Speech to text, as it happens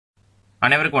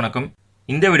அனைவருக்கும் வணக்கம்.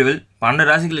 இந்த வீடியோவில் 12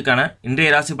 ராசிகளுக்கான இன்றைய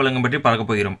ராசி பலன்கள் பற்றி பார்க்க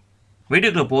போகிறோம்.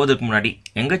 வீடியோக்குள்ள போவதற்கு முன்னாடி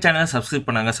எங்கள் சேனலை சப்ஸ்கிரைப்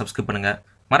பண்ணுங்க.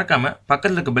 மறக்காம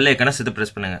பக்கத்தில் இருக்க பெல் ஐக்கானை சேர்த்து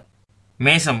பிரஸ் பண்ணுங்க.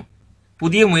 மேசம்,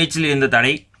 புதிய முயற்சியில் இருந்த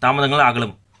தடை தாமதங்கள்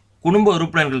அகலும். குடும்ப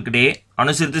உறுப்பினர்களுக்கிடையே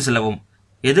அனுசரித்து செல்லவும்.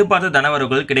 எதிர்பார்த்த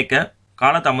தனவரவுகள் கிடைக்க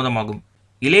கால தாமதமாகும்.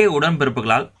 இளைய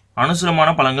உடன்பிறப்புகளால்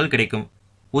அனுசூலமான பலன்கள் கிடைக்கும்.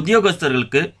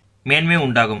 உத்தியோகஸ்தர்களுக்கு மேன்மை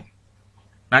உண்டாகும்.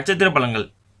 நட்சத்திர பலன்கள்.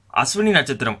 அஸ்வினி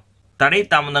நட்சத்திரம், தடை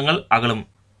தாமதங்கள் அகலும்.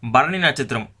 பரணி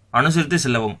நட்சத்திரம், அனுசரித்து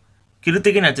செல்லவும்.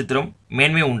 கிருத்திகை நட்சத்திரம்,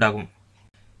 மேன்மை உண்டாகும்.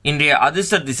 இன்றைய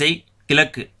அதிர்ஷ்ட திசை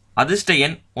கிழக்கு. அதிர்ஷ்ட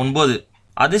எண் 9.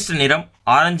 அதிர்ஷ்ட நிறம்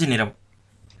ஆரஞ்சு நிறம்.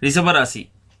 ரிஷபராசி,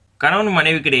 கணவன்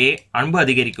மனைவிக்கிடையே அன்பு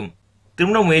அதிகரிக்கும்.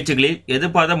 திருமண முயற்சிகளில்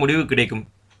எதிர்பார்த்த முடிவு கிடைக்கும்.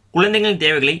 குழந்தைகளின்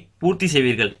தேவைகளை பூர்த்தி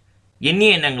செய்வீர்கள்.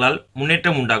 எண்ணிய எண்ணங்களால்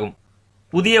முன்னேற்றம் உண்டாகும்.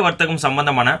 புதிய வர்த்தகம்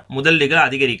சம்பந்தமான முதலீடுகள்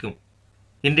அதிகரிக்கும்.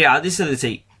 இன்றைய அதிர்ஷ்ட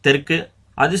திசை தெற்கு.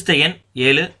 அதிர்ஷ்ட எண்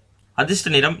 7. அதிர்ஷ்ட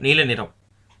நிறம் நீல நிறம்.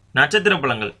 நட்சத்திர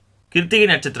பலன்கள். கிருத்திகை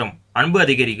நட்சத்திரம், அன்பு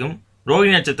அதிகரிக்கும்.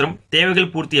 ரோகிணி நட்சத்திரம், தேவைகள்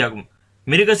பூர்த்தியாகும்.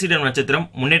 மிருகசீடம் நட்சத்திரம்,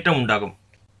 முன்னேற்றம் உண்டாகும்.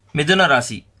 மிதுன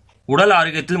ராசி, உடல்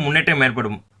ஆரோக்கியத்தில் முன்னேற்றம்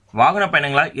ஏற்படும். வாகன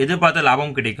பயணங்களால் எதிர்பார்த்த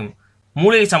லாபம் கிடைக்கும்.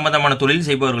 மூலிகை சம்பந்தமான தொழில்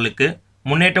செய்பவர்களுக்கு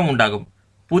முன்னேற்றம் உண்டாகும்.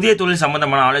 புதிய தொழில்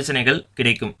சம்பந்தமான ஆலோசனைகள்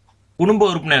கிடைக்கும். குடும்ப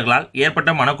உறுப்பினர்களால்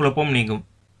ஏற்பட்ட மனக்குழப்பம் நீங்கும்.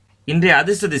 இன்றைய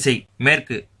அதிர்ஷ்ட திசை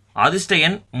மேற்கு. அதிர்ஷ்ட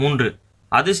எண் 3.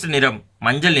 அதிர்ஷ்ட நிறம்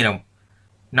மஞ்சள் நிறம்.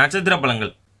 நட்சத்திர பலன்கள்.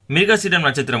 மிருகசீடம்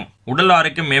நட்சத்திரம், உடல்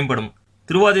ஆரோக்கியம் மேம்படும்.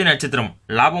 திருவாதிரை நட்சத்திரம்,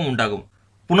 லாபம் உண்டாகும்.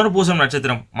 புனர்பூசம்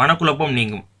நட்சத்திரம், மனக்குழப்பம்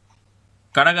நீங்கும்.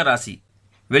 கடக ராசி,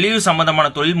 வெளியூர் சம்பந்தமான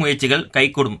தொழில் முயற்சிகள்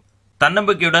கைகூடும்.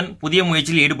 தன்னம்பிக்கையுடன் புதிய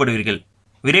முயற்சியில் ஈடுபடுவீர்கள்.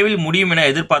 விரைவில் முடியும் என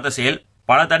எதிர்பார்த்த செயல்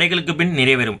பல தடைகளுக்கு பின்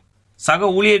நிறைவேறும்.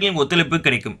 சக ஊழியர்களின் ஒத்துழைப்பு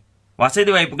கிடைக்கும்.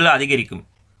 வசதி வாய்ப்புகள் அதிகரிக்கும்.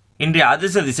 இன்றைய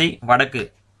அதிர்ஷ்ட திசை வடக்கு.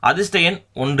 அதிர்ஷ்ட எண்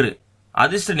 1.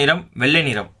 அதிர்ஷ்ட நிறம் வெள்ளை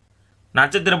நிறம்.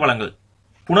 நட்சத்திர பலன்கள்.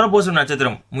 புனர்பூசம்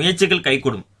நட்சத்திரம், முயற்சிகள்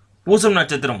கைகூடும். பூசம்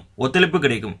நட்சத்திரம், ஒத்துழைப்பு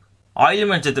கிடைக்கும்.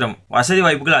 ஆயிலம் நட்சத்திரம், வசதி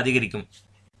வாய்ப்புகள் அதிகரிக்கும்.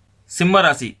 சிம்ம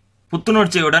ராசி,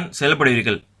 புத்துணர்ச்சியுடன்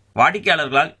செயல்படுவீர்கள்.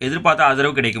 வாடிக்கையாளர்களால் எதிர்பார்த்த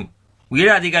ஆதரவு கிடைக்கும்.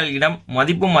 உயர் அதிகாரிகளிடம்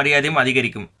மதிப்பும் மரியாதையும்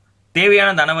அதிகரிக்கும்.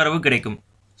 தேவையான தனவரவு கிடைக்கும்.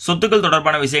 சொத்துக்கள்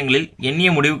தொடர்பான விஷயங்களில்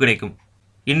எண்ணிய முடிவு கிடைக்கும்.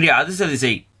 இன்றைய அதிர்ஷ்ட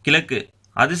திசை கிழக்கு.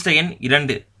 அதிர்ஷ்ட எண்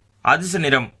 2. அதிர்ஷ்ட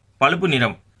நிறம் பழுப்பு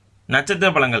நிறம். நட்சத்திர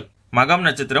பலன்கள். மகம்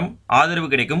நட்சத்திரம், ஆதரவு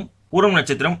கிடைக்கும். பூரம்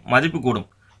நட்சத்திரம், மதிப்பு கூடும்.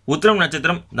 உத்திரம்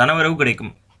நட்சத்திரம், தனவரவு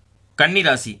கிடைக்கும். கன்னி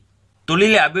ராசி,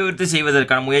 தொழிலை அபிவிருத்தி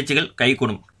செய்வதற்கான முயற்சிகள்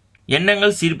கைகூடும்.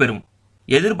 எண்ணங்கள் சீர்பெறும்.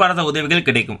 எதிர்பார்த்த உதவிகள்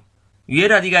கிடைக்கும்.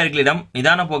 உயர் அதிகாரிகளிடம்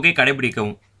நிதான போக்கை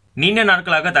கடைபிடிக்கவும். நீண்ட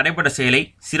நாட்களாக தடைப்பட்ட செயலை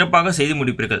சிறப்பாக செய்து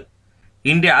முடிப்பீர்கள்.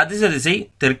 இன்றைய அதிர்ஷ்ட திசை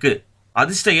தெற்கு.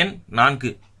 அதிர்ஷ்ட எண்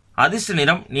 4. அதிர்ஷ்ட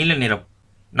நிறம் நீல நிறம்.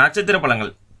 நட்சத்திர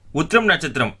பலன்கள். உத்திரம்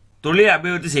நட்சத்திரம், தொழிலை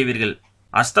அபிவிருத்தி செய்வீர்கள்.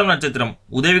 அஸ்தம் நட்சத்திரம்,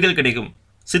 உதவிகள் கிடைக்கும்.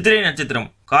 சித்திரை நட்சத்திரம்,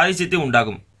 காரியசித்தி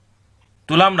உண்டாகும்.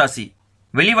 துலாம் ராசி,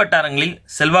 வெளிவட்டாரங்களில்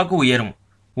செல்வாக்கு உயரும்.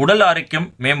 உடல் ஆரோக்கியம்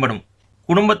மேம்படும்.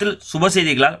 குடும்பத்தில் சுப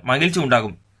செய்திகளால் மகிழ்ச்சி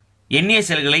உண்டாகும். எண்ணிய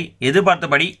செயல்களை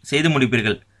எதிர்பார்த்தபடி செய்து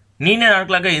முடிப்பீர்கள். நீண்ட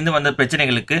நாட்களாக இருந்து வந்த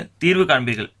பிரச்சனைகளுக்கு தீர்வு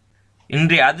காண்பீர்கள்.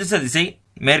 இன்றைய அதிர்ஷ்ட திசை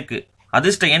மேற்கு.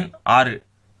 அதிர்ஷ்ட எண் 6.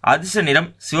 அதிர்ஷ்ட நிறம்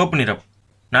சிவப்பு நிறம்.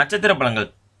 நட்சத்திர பலன்கள்.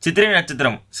 சித்திரை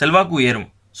நட்சத்திரம், செல்வாக்கு உயரும்.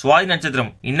 சுவாதி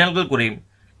நட்சத்திரம், இன்னல்கள் குறையும்.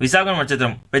 விசாகம்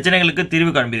நட்சத்திரம், பிரச்சனைகளுக்கு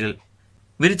தீர்வு காண்பீர்கள்.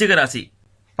 விருச்சிக ராசி,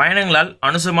 பயணங்களால்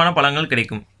அனுசமான பலன்கள்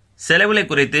கிடைக்கும். செலவுகளை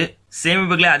குறைத்து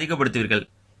சேமிப்புகளை அதிகப்படுத்துவீர்கள்.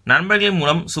 நண்பர்களின்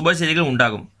மூலம் சுப செய்திகள்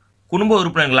உண்டாகும். குடும்ப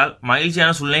உறுப்பினர்களால்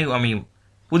மகிழ்ச்சியான சூழ்நிலை அமையும்.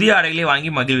 புதிய ஆடைகளை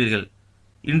வாங்கி மகிழ்வீர்கள்.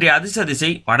 இன்றைய அதிர்ஷ்ட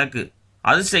திசை வடக்கு.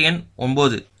 அதிர்ஷ்ட எண்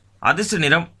 9. அதிர்ஷ்ட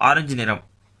நிறம் ஆரஞ்சு நிறம்.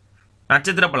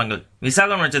 நட்சத்திர பலன்கள்.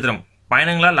 விசாகம் நட்சத்திரம்,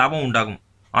 பயணங்களால் லாபம் உண்டாகும்.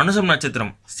 அனுசம்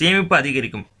நட்சத்திரம், சேமிப்பு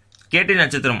அதிகரிக்கும். கேட்டை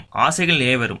நட்சத்திரம், ஆசைகள்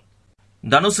நிறைவேறும்.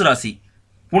 தனுசு ராசி,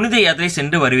 புனித யாத்திரை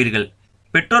சென்று வருவீர்கள்.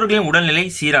 பெற்றோர்களின் உடல்நிலை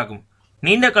சீராகும்.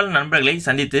 நீண்ட கால நண்பர்களை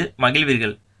சந்தித்து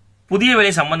மகிழ்வீர்கள். புதிய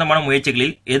வேலை சம்பந்தமான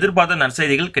முயற்சிகளில் எதிர்பார்த்த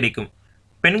நற்செய்திகள் கிடைக்கும்.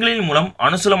 பெண்களின் மூலம்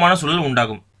அனுசூலமான சூழல்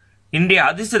உண்டாகும். இன்றைய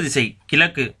அதிர்ஷ்ட திசை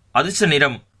கிழக்கு. அதிர்ஷ்ட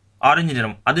நிறம் ஆரஞ்சு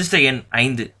நிறம். அதிர்ஷ்ட எண்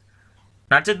 5.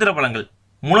 நட்சத்திர பலன்கள்.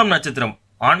 மூலம் நட்சத்திரம்,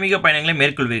 ஆன்மீக பயணங்களை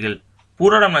மேற்கொள்வீர்கள்.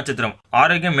 பூராடம் நட்சத்திரம்,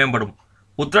 ஆரோக்கியம் மேம்படும்.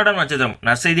 உத்திராடம் நட்சத்திரம்,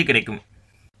 நற்செய்தி கிடைக்கும்.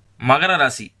 மகர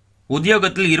ராசி,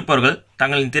 உத்தியோகத்தில் இருப்பவர்கள்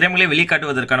தங்களின் திறமைகளை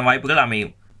வெளிக்காட்டுவதற்கான வாய்ப்புகள்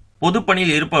அமையும்.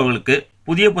 பொதுப்பணியில் இருப்பவர்களுக்கு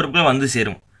புதிய பொறுப்புகள் வந்து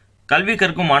சேரும். கல்வி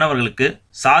கற்கும் மாணவர்களுக்கு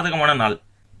சாதகமான நாள்.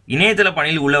 இணையதள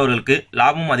பணியில் உள்ளவர்களுக்கு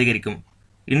லாபமும் அதிகரிக்கும்.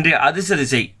 இன்றைய அதிர்ஷ்ட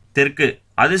திசை தெற்கு.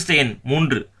 அதிர்ஷ்ட எண்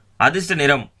 3. அதிர்ஷ்ட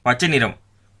நிறம் பச்சை நிறம்.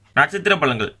 நட்சத்திர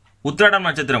பலன்கள். உத்திராடம்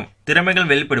நட்சத்திரம், திறமைகள்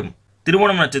வெளிப்படும்.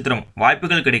 திருவோணம் நட்சத்திரம்,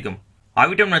 வாய்ப்புகள் கிடைக்கும்.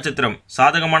 அவிட்டம் நட்சத்திரம்,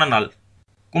 சாதகமான நாள்.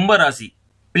 கும்பராசி,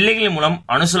 பிள்ளைகளின் மூலம்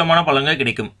அனுசூலமான பலன்கள்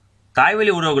கிடைக்கும்.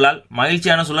 தாய்வழி உறவுகளால்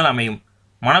மகிழ்ச்சியான சூழல் அமையும்.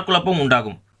 மனக்குழப்பம்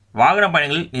உண்டாகும். வாகன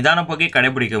பயணங்களில் நிதான போக்கை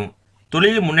கடைபிடிக்கவும்.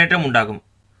 தொழிலில் முன்னேற்றம் உண்டாகும்.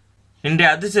 இன்றைய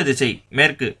அதிர்ஷ்ட திசை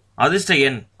மேற்கு. அதிர்ஷ்ட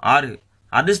எண் 6.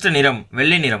 அதிர்ஷ்ட நிறம்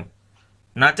வெள்ளை நிறம்.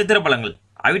 நட்சத்திர பலன்கள்.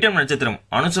 அவிட்டம் நட்சத்திரம்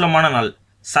அனுசூலமான நாள்.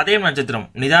 சதயம் நட்சத்திரம்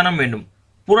நிதானம் வேண்டும்.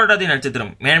 பூரட்டாதி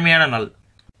நட்சத்திரம் மேன்மையான நாள்.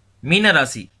 மீன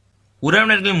ராசி.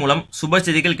 உறவினர்கள் மூலம் சுப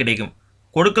செய்திகள் கிடைக்கும்.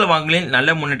 கொடுக்கல் வாங்கலில்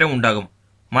நல்ல முன்னேற்றம் உண்டாகும்.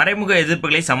 மறைமுக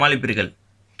எதிர்ப்புகளை சமாளிப்பீர்கள்.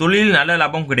 தொழிலில் நல்ல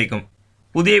லாபம் கிடைக்கும்.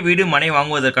 புதிய வீடு மனை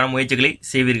வாங்குவதற்கான முயற்சிகளை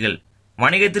செய்வீர்கள்.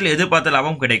 வணிகத்தில் எதிர்பார்த்த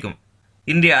லாபம் கிடைக்கும்.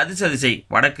 இன்றைய அதிர்ஷ்ட திசை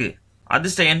வடக்கு.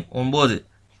 அதிர்ஷ்ட எண் 9.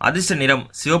 அதிர்ஷ்ட நிறம்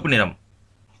சிவப்பு நிறம்.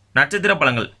 நட்சத்திர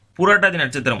பலன்கள். பூராட்டாதி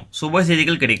நட்சத்திரம் சுப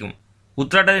செய்திகள் கிடைக்கும்.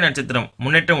 உத்திராட்டாதி நட்சத்திரம்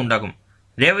முன்னேற்றம் உண்டாகும்.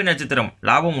 ரேவதி நட்சத்திரம்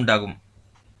லாபம் உண்டாகும்.